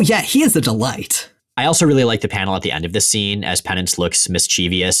 Oh yeah, he is a delight. I also really like the panel at the end of this scene as Penance looks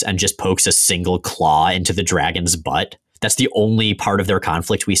mischievous and just pokes a single claw into the dragon's butt. That's the only part of their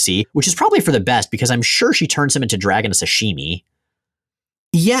conflict we see, which is probably for the best because I'm sure she turns him into dragon sashimi.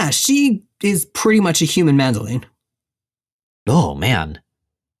 Yeah, she is pretty much a human mandolin. Oh man.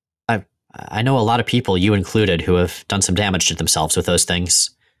 I know a lot of people, you included, who have done some damage to themselves with those things.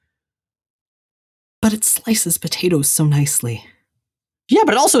 But it slices potatoes so nicely. Yeah,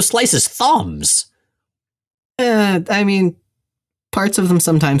 but it also slices thumbs. I mean, parts of them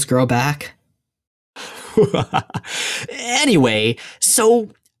sometimes grow back. Anyway, so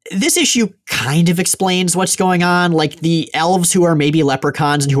this issue kind of explains what's going on. Like, the elves who are maybe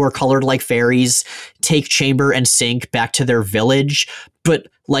leprechauns and who are colored like fairies take Chamber and Sync back to their village, but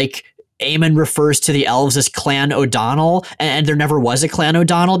like, Eamon refers to the elves as Clan O'Donnell, and there never was a Clan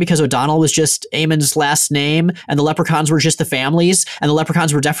O'Donnell because O'Donnell was just Eamon's last name, and the leprechauns were just the families, and the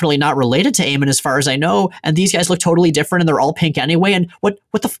leprechauns were definitely not related to Eamon as far as I know, and these guys look totally different, and they're all pink anyway, and what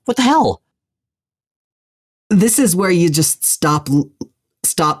the hell? This is where you just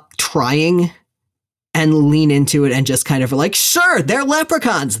stop trying and lean into it and just kind of are like, sure, they're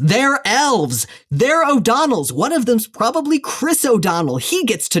leprechauns, they're elves, they're O'Donnells. One of them's probably Chris O'Donnell. He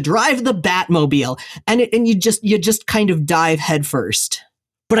gets to drive the Batmobile, and you just kind of dive headfirst.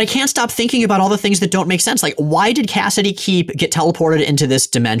 But I can't stop thinking about all the things that don't make sense. Like, why did Cassidy Keep get teleported into this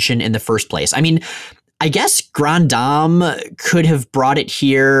dimension in the first place? I mean, I guess Grand Dame could have brought it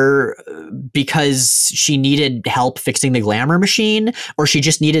here because she needed help fixing the glamour machine, or she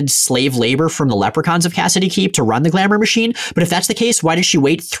just needed slave labor from the leprechauns of Cassidy Keep to run the glamour machine. But if that's the case, why did she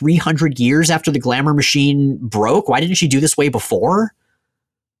wait 300 years after the glamour machine broke? Why didn't she do this way before?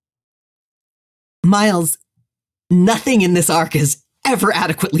 Miles, nothing in this arc is ever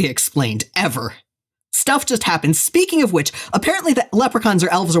adequately explained, ever. Stuff just happens. Speaking of which, apparently the leprechauns or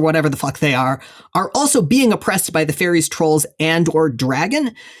elves or whatever the fuck they are also being oppressed by the fairies, trolls, and or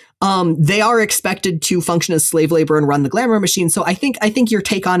dragon. They are expected to function as slave labor and run the glamour machine. So I think your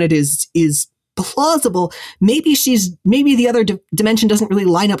take on it is plausible. Maybe the other dimension doesn't really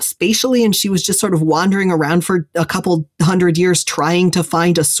line up spatially, and she was just sort of wandering around for a couple hundred years trying to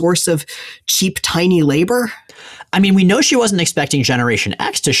find a source of cheap, tiny labor. I mean, we know she wasn't expecting Generation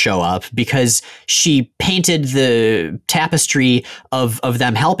X to show up because she painted the tapestry of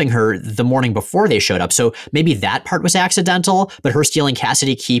them helping her the morning before they showed up. So maybe that part was accidental, but her stealing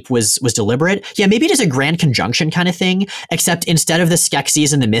Cassidy Keep was deliberate. Yeah, maybe it is a grand conjunction kind of thing, except instead of the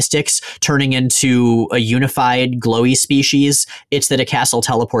Skeksis and the Mystics turning into a unified glowy species, it's that a castle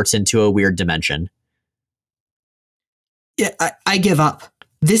teleports into a weird dimension. Yeah, I give up.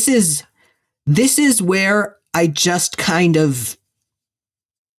 This is where I just kind of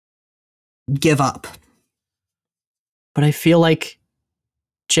give up. But I feel like,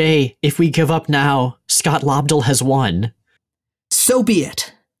 Jay, if we give up now, Scott Lobdell has won. So be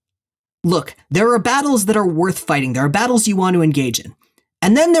it. Look, there are battles that are worth fighting. There are battles you want to engage in.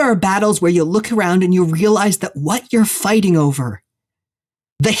 And then there are battles where you look around and you realize that what you're fighting over,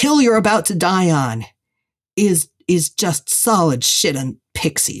 the hill you're about to die on, is just solid shit and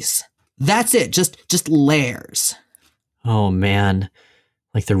pixies. That's it, just layers. Oh man,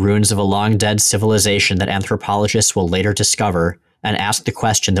 like the ruins of a long dead civilization that anthropologists will later discover and ask the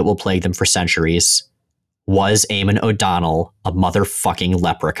question that will plague them for centuries. Was Eamon O'Donnell a motherfucking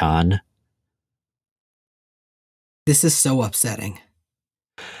leprechaun? This is so upsetting.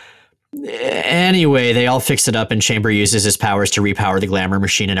 Anyway, they all fix it up and Chamber uses his powers to repower the glamour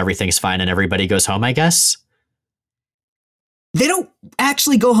machine and everything's fine and everybody goes home, I guess? They don't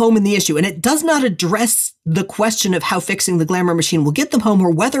actually go home in the issue, and it does not address the question of how fixing the glamour machine will get them home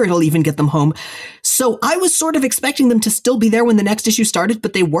or whether it'll even get them home. So I was sort of expecting them to still be there when the next issue started,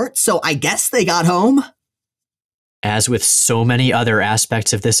 but they weren't, so I guess they got home. As with so many other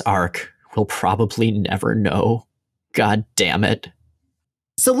aspects of this arc, we'll probably never know. God damn it.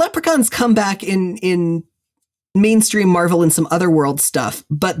 So leprechauns come back in mainstream Marvel and some other world stuff,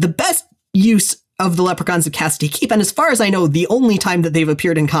 but the best use of the leprechauns of Cassidy Keep, and as far as I know, the only time that they've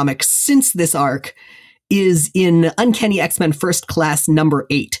appeared in comics since this arc is in Uncanny X-Men First Class number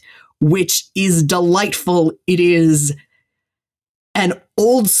 8, which is delightful. It is an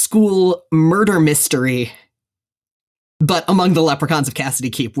old school murder mystery, but among the leprechauns of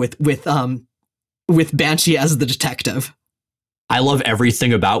Cassidy Keep with Banshee as the detective. I love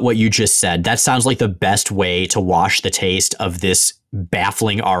everything about what you just said. That sounds like the best way to wash the taste of this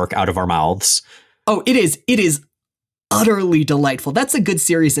baffling arc out of our mouths. Oh, it is. It is utterly delightful. That's a good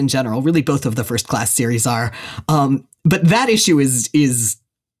series in general. Really, both of the First Class series are. But that issue is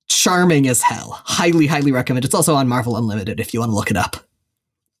charming as hell. Highly, highly recommend. It's also on Marvel Unlimited if you want to look it up.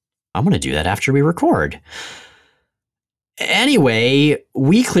 I'm going to do that after we record. Anyway,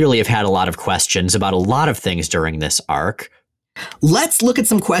 we clearly have had a lot of questions about a lot of things during this arc. Let's look at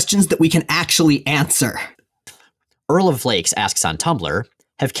some questions that we can actually answer. Earl of Flakes asks on Tumblr,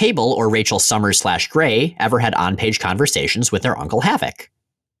 have Cable or Rachel Summers / Gray ever had on-page conversations with their Uncle Havoc?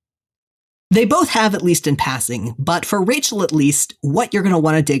 They both have, at least in passing, but for Rachel at least, what you're going to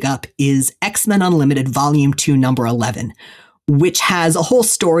want to dig up is X-Men Unlimited Volume 2, number 11, which has a whole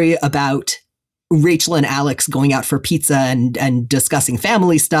story about Rachel and Alex going out for pizza and discussing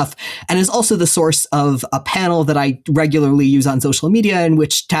family stuff, and is also the source of a panel that I regularly use on social media in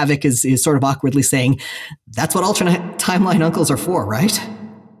which Havoc is sort of awkwardly saying, that's what alternate timeline uncles are for, right?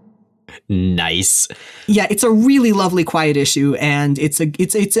 Nice. Yeah, it's a really lovely quiet issue, and it's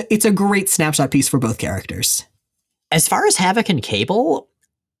a great snapshot piece for both characters. As far as Havoc and Cable,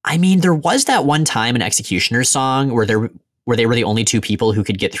 I mean, there was that one time in Executioner's Song where they were the only two people who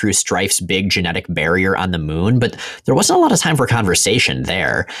could get through Strife's big genetic barrier on the moon, but there wasn't a lot of time for conversation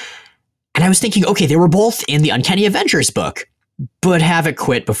there. And I was thinking, okay, they were both in the Uncanny Avengers book, but Havoc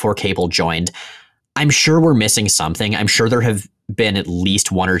quit before Cable joined. I'm sure we're missing something. I'm sure there have been at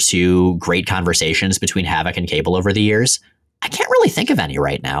least one or two great conversations between Havoc and Cable over the years. I can't really think of any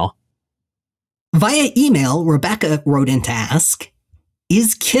right now. Via email, Rebecca wrote in to ask,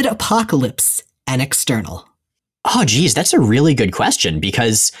 is Kid Apocalypse an external? Oh, geez, that's a really good question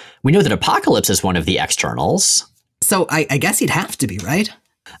because we know that Apocalypse is one of the externals. So I guess he'd have to be, right?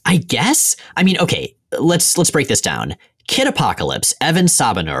 I guess. I mean, okay, let's break this down. Kid Apocalypse, Evan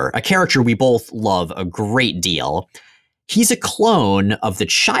Sabanur, a character we both love a great deal. He's a clone of the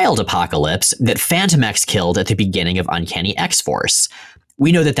child Apocalypse that Phantom X killed at the beginning of Uncanny X-Force.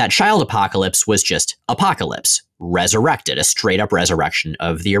 We know that that child Apocalypse was just Apocalypse, resurrected, a straight-up resurrection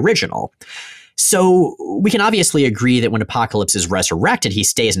of the original. So we can obviously agree that when Apocalypse is resurrected, he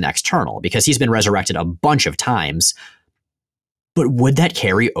stays an external because he's been resurrected a bunch of times. But would that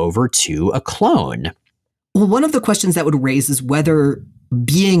carry over to a clone? Well, one of the questions that would raise is whether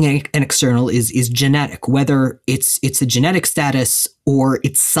being an external is genetic, whether it's a genetic status or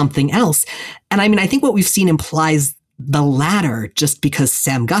it's something else. And I mean, I think what we've seen implies the latter just because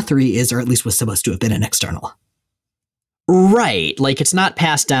Sam Guthrie is, or at least was supposed to have been, an external. Right. Like, it's not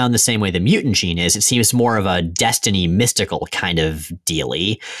passed down the same way the mutant gene is. It seems more of a destiny mystical kind of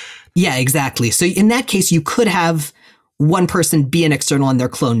dealy. Yeah, exactly. So in that case, you could have one person be an external and their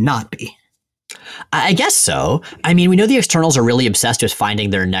clone not be. I guess so. I mean, we know the externals are really obsessed with finding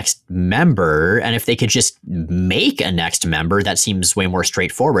their next member, and if they could just make a next member, that seems way more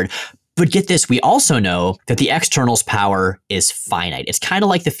straightforward. But get this, we also know that the external's power is finite. It's kind of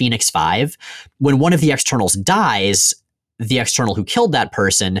like the Phoenix Five. When one of the externals dies, the external who killed that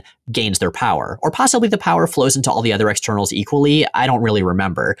person gains their power. Or possibly the power flows into all the other externals equally. I don't really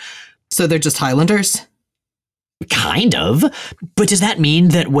remember. So they're just Highlanders? Kind of. But does that mean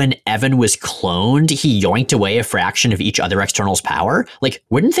that when Evan was cloned, he yoinked away a fraction of each other external's power? Like,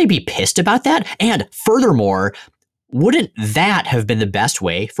 wouldn't they be pissed about that? And furthermore, wouldn't that have been the best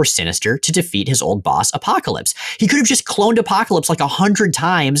way for Sinister to defeat his old boss, Apocalypse? He could have just cloned Apocalypse like 100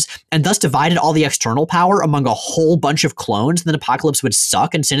 times and thus divided all the external power among a whole bunch of clones, and then Apocalypse would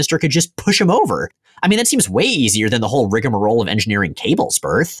suck and Sinister could just push him over. I mean, that seems way easier than the whole rigmarole of engineering Cable's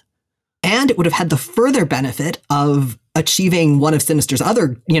birth. And it would have had the further benefit of achieving one of Sinister's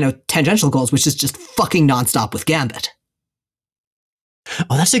other, tangential goals, which is just fucking nonstop with Gambit.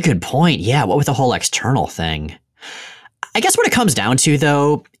 Oh, that's a good point. Yeah, what with the whole external thing? I guess what it comes down to,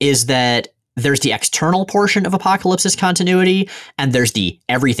 though, is that there's the external portion of Apocalypse's continuity, and there's the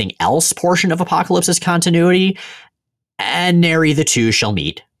everything else portion of Apocalypse's continuity, and nary the two shall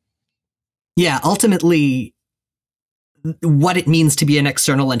meet. Yeah, ultimately, what it means to be an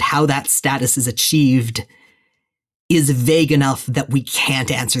external and how that status is achieved is vague enough that we can't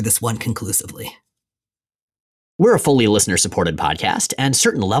answer this one conclusively. We're a fully listener-supported podcast, and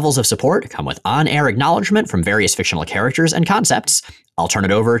certain levels of support come with on-air acknowledgement from various fictional characters and concepts. I'll turn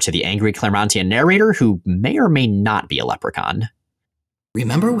it over to the angry Claremontian narrator who may or may not be a leprechaun.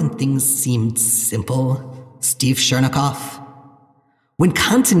 Remember when things seemed simple, Steve Chernikov? When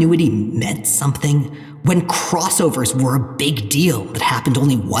continuity meant something, when crossovers were a big deal that happened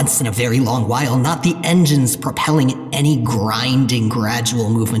only once in a very long while, not the engines propelling any grinding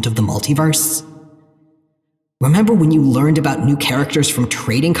gradual movement of the multiverse? Remember when you learned about new characters from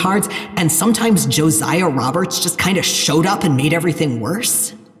trading cards, and sometimes Josiah Roberts just kind of showed up and made everything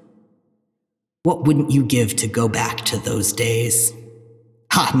worse? What wouldn't you give to go back to those days?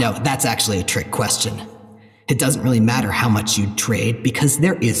 No, that's actually a trick question. It doesn't really matter how much you'd trade, because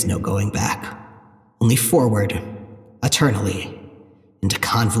there is no going back. Only forward, eternally, into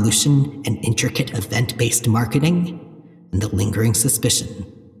convolution and intricate event-based marketing, and the lingering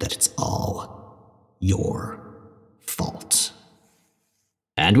suspicion that it's all your fault.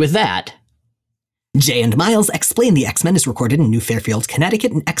 And with that, Jay and Miles Explain the X-Men is recorded in New Fairfield,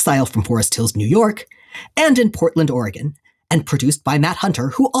 Connecticut, and Exile from Forest Hills, New York, and in Portland, Oregon, and produced by Matt Hunter,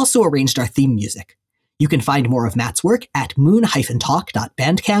 who also arranged our theme music. You can find more of Matt's work at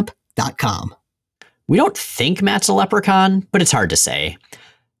moon-talk.bandcamp.com. we don't think Matt's a leprechaun, but it's hard to say.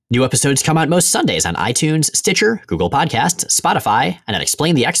 New episodes come out most Sundays on iTunes, Stitcher, Google Podcasts, Spotify, and at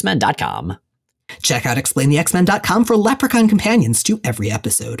explainthexmen.com. Check out explainthexmen.com for leprechaun companions to every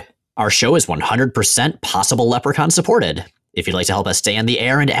episode. Our show is 100% Possible Leprechaun supported. If you'd like to help us stay on the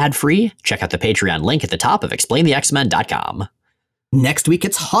air and ad-free, check out the Patreon link at the top of explainthexmen.com. Next week,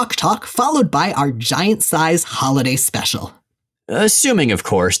 it's Hawk Talk, followed by our giant-size holiday special. Assuming, of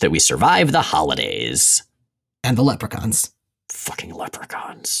course, that we survive the holidays. And the leprechauns. Fucking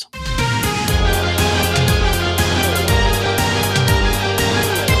leprechauns.